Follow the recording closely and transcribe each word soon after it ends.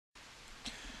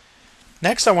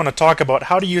Next, I want to talk about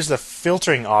how to use the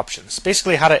filtering options,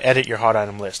 basically how to edit your hot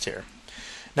item list here.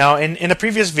 Now, in a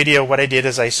previous video, what I did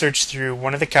is I searched through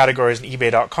one of the categories in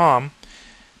eBay.com.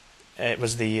 It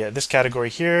was the this category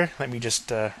here. Let me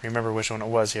just remember which one it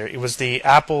was here. It was the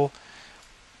Apple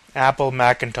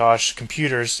Macintosh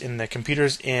computers in the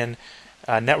computers in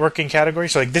networking category.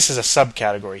 So like this is a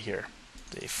subcategory here,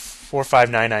 the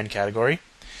 4599 category.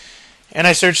 And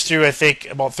I searched through, I think,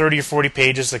 about 30 or 40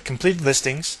 pages of complete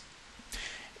listings.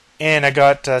 And I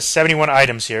got 71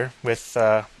 items here with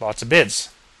lots of bids.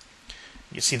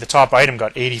 You see the top item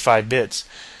got 85 bids.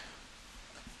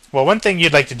 Well, one thing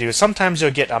you'd like to do is sometimes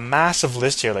you'll get a massive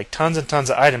list here, like tons and tons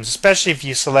of items, especially if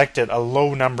you selected a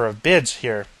low number of bids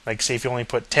here. Like say if you only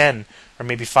put 10 or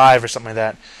maybe 5 or something like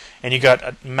that, and you got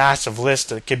a massive list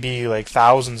that could be like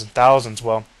thousands and thousands.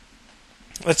 Well,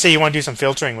 let's say you want to do some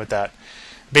filtering with that.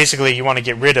 Basically, you want to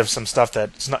get rid of some stuff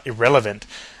that's not irrelevant.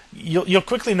 You'll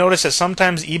quickly notice that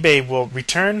sometimes eBay will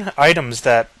return items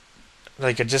that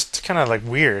like are just kind of like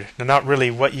weird. They're not really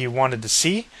what you wanted to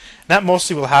see. And that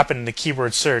mostly will happen in the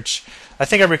keyword search. I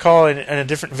think I recall in a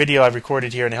different video I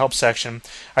recorded here in the help section,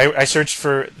 I searched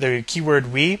for the keyword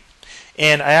Wii,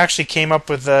 and I actually came up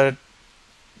with a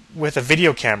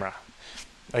video camera.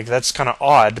 Like that's kind of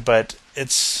odd, but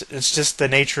it's just the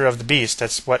nature of the beast.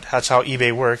 That's how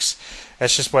eBay works.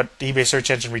 That's just what the eBay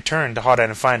search engine returned to Hot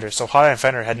Item Finder. So Hot Item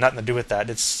Finder had nothing to do with that.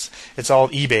 It's all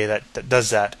eBay that does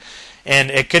that.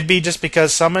 And it could be just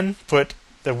because someone put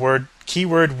the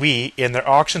keyword Wii in their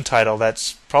auction title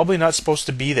that's probably not supposed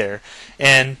to be there.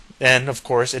 And then of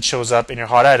course it shows up in your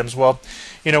hot items. Well,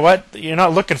 you know what? You're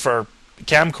not looking for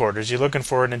camcorders. You're looking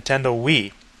for a Nintendo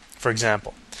Wii, for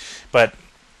example. But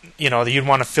you know, you'd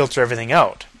want to filter everything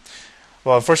out.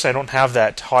 Well, unfortunately, I don't have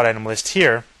that hot item list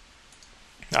here.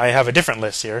 I have a different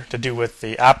list here to do with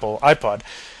the Apple iPod.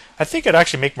 I think it'd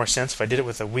actually make more sense if I did it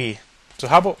with a Wii. So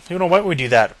how about, why don't we do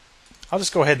that? I'll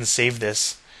just go ahead and save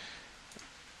this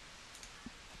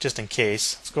just in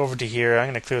case. Let's go over to here. I'm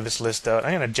going to clear this list out.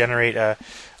 I'm going to generate a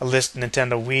list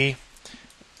Nintendo Wii.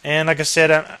 And like I said,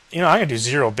 I'm going to do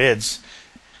 0 bids.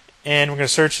 And we're going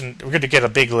to search, and we're going to get a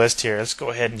big list here. Let's go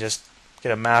ahead and just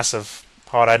get a massive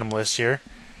hot item list here.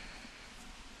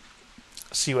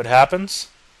 See what happens.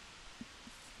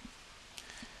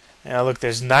 Now look,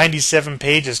 there's 97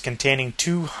 pages containing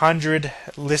 200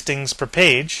 listings per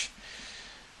page.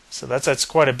 So that's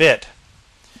quite a bit.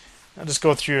 I'll just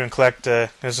go through and collect.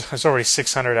 There's already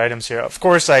 600 items here. Of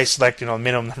course, I select the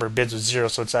minimum number of bids was 0,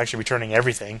 so it's actually returning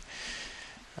everything.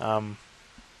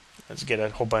 Let's get a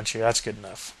whole bunch here. That's good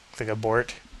enough. Click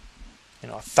abort.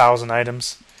 1,000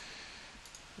 items.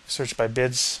 Search by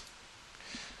bids.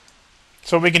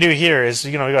 So what we can do here is,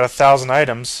 we got 1,000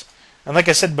 items, and like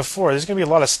I said before, there's going to be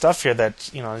a lot of stuff here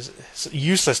that is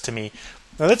useless to me.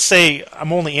 Now let's say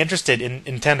I'm only interested in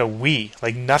Nintendo Wii,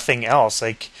 like nothing else.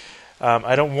 Like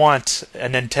I don't want a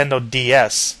Nintendo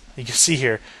DS. You can see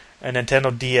here a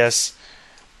Nintendo DS.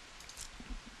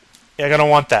 I don't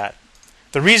want that.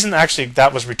 The reason actually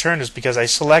that was returned is because I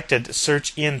selected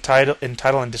search in title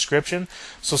and description.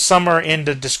 So somewhere in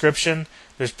the description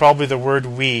there's probably the word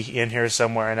Wii in here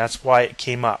somewhere, and that's why it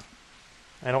came up.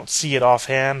 I don't see it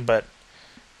offhand, but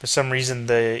for some reason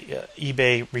the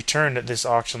eBay returned this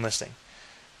auction listing.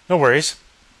 No worries.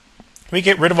 We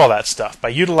get rid of all that stuff by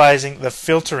utilizing the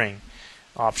filtering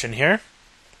option here.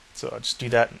 So I'll just do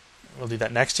that. We'll do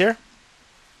that next here.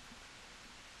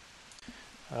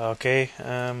 Okay,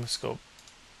 let's go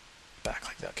back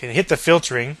like that. Okay, hit the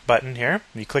filtering button here.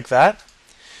 If you click that,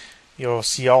 you'll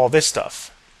see all this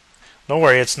stuff. Don't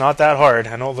worry, it's not that hard.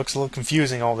 I know it looks a little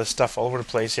confusing, all this stuff all over the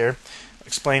place here. I'll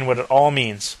explain what it all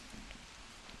means.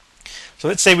 So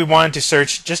let's say we wanted to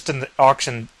search just in the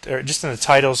auction, or just in the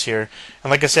titles here. And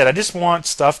like I said, I just want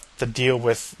stuff to deal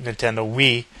with Nintendo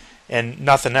Wii and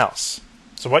nothing else.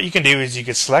 So what you can do is you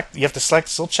have to select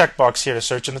this little checkbox here to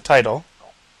search in the title.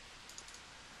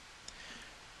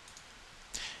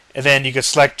 And then you can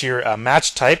select your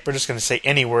match type. We're just going to say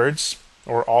any words,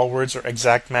 or all words, or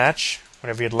exact match,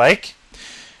 whatever you'd like.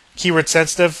 Keyword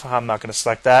sensitive, I'm not going to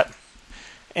select that.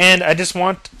 And I just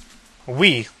want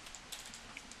Wii.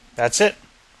 That's it.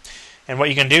 And what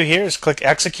you can do here is click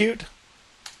execute,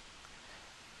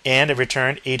 and it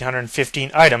returned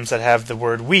 815 items that have the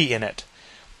word Wii in it.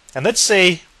 And let's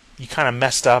say you kind of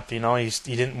messed up, you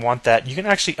didn't want that. You can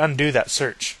actually undo that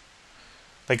search.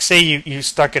 Like say you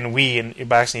stuck in Wii and you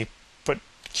accidentally put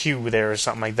Q there or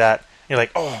something like that. You're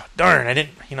like, oh darn, I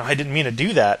didn't mean to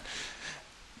do that.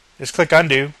 Just click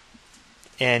undo,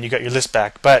 and you got your list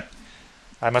back. But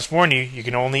I must warn you, you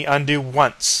can only undo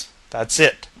once. That's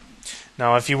it.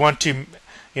 Now, if you want to,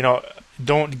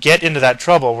 don't get into that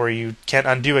trouble where you can't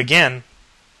undo again,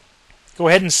 go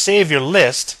ahead and save your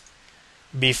list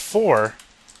before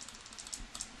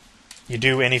you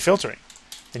do any filtering.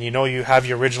 Then you know you have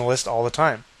your original list all the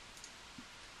time.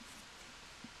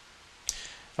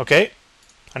 Okay,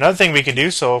 another thing we can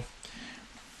do, so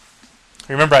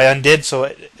remember I undid,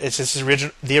 so it's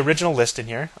the original list in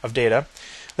here of data.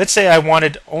 Let's say I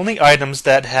wanted only items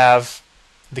that have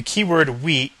the keyword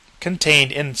wheat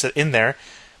contained in there,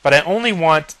 but I only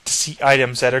want to see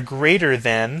items that are greater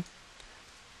than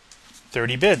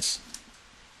 30 bids.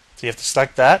 So you have to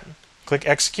select that, click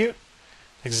execute,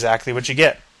 exactly what you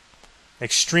get.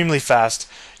 Extremely fast.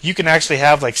 You can actually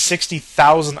have like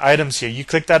 60,000 items here. You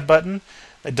click that button,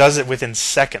 it does it within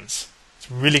seconds.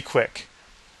 It's really quick.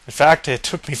 In fact, it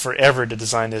took me forever to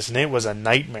design this, and it was a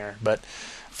nightmare, but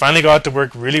finally got it to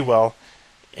work really well,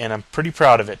 and I'm pretty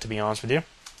proud of it, to be honest with you.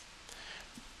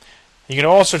 You can do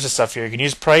all sorts of stuff here. You can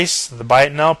use price, the buy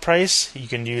it now price. You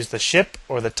can use the ship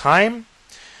or the time.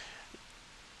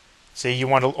 Say you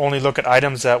want to only look at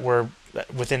items that were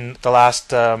within the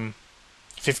last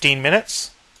 15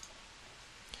 minutes.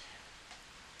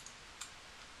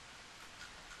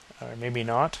 Or maybe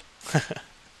not.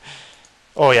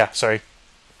 Oh yeah, sorry.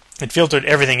 It filtered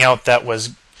everything out that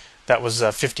was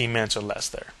 15 minutes or less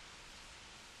there.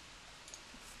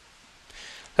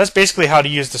 That's basically how to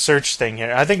use the search thing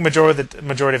here. I think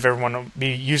majority of everyone will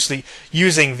be usually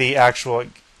using the actual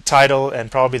title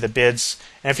and probably the bids,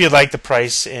 and if you'd like, the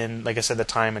price and, like I said, the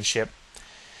time and ship.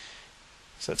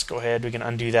 So let's go ahead. We can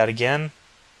undo that again.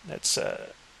 Let's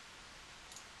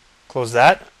close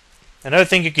that. Another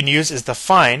thing you can use is the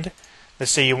find.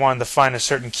 Let's say you wanted to find a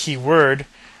certain keyword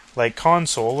like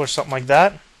console or something like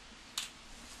that.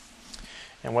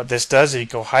 And what this does is you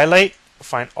go highlight,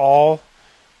 find all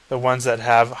the ones that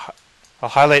have, I'll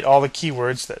highlight all the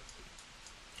keywords, that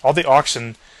all the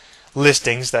auction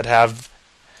listings that have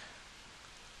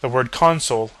the word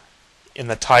console in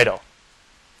the title.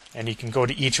 And you can go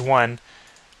to each one.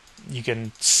 You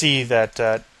can see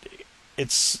that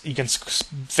you can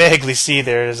vaguely see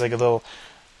there's like a little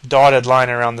dotted line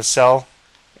around the cell.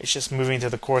 It's just moving to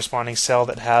the corresponding cell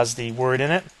that has the word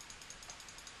in it.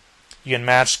 You can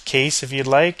match case if you'd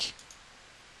like.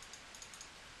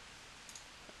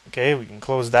 Okay, we can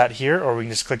close that here, or we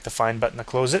can just click the find button to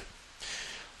close it.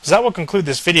 So that will conclude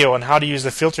this video on how to use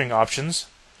the filtering options.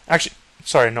 Actually,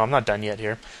 sorry, no, I'm not done yet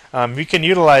here. We can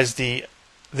utilize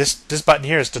this button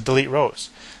here is to delete rows.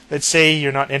 Let's say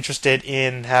you're not interested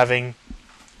in having,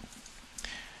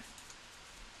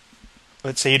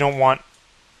 let's say you don't want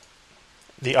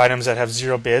the items that have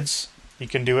 0 bids. You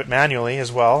can do it manually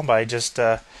as well by just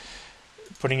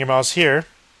putting your mouse here.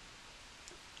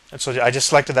 And so I just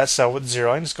selected that cell with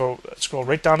 0 and just scroll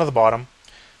right down to the bottom,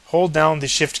 hold down the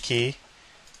shift key,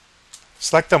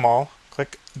 select them all,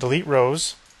 click delete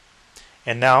rows,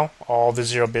 and now all the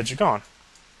 0 bids are gone.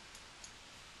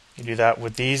 You can do that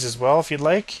with these as well if you'd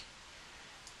like.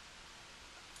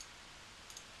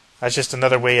 That's just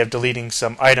another way of deleting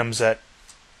some items that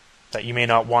you may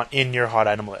not want in your hot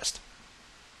item list.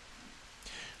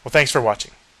 Well, thanks for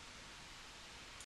watching.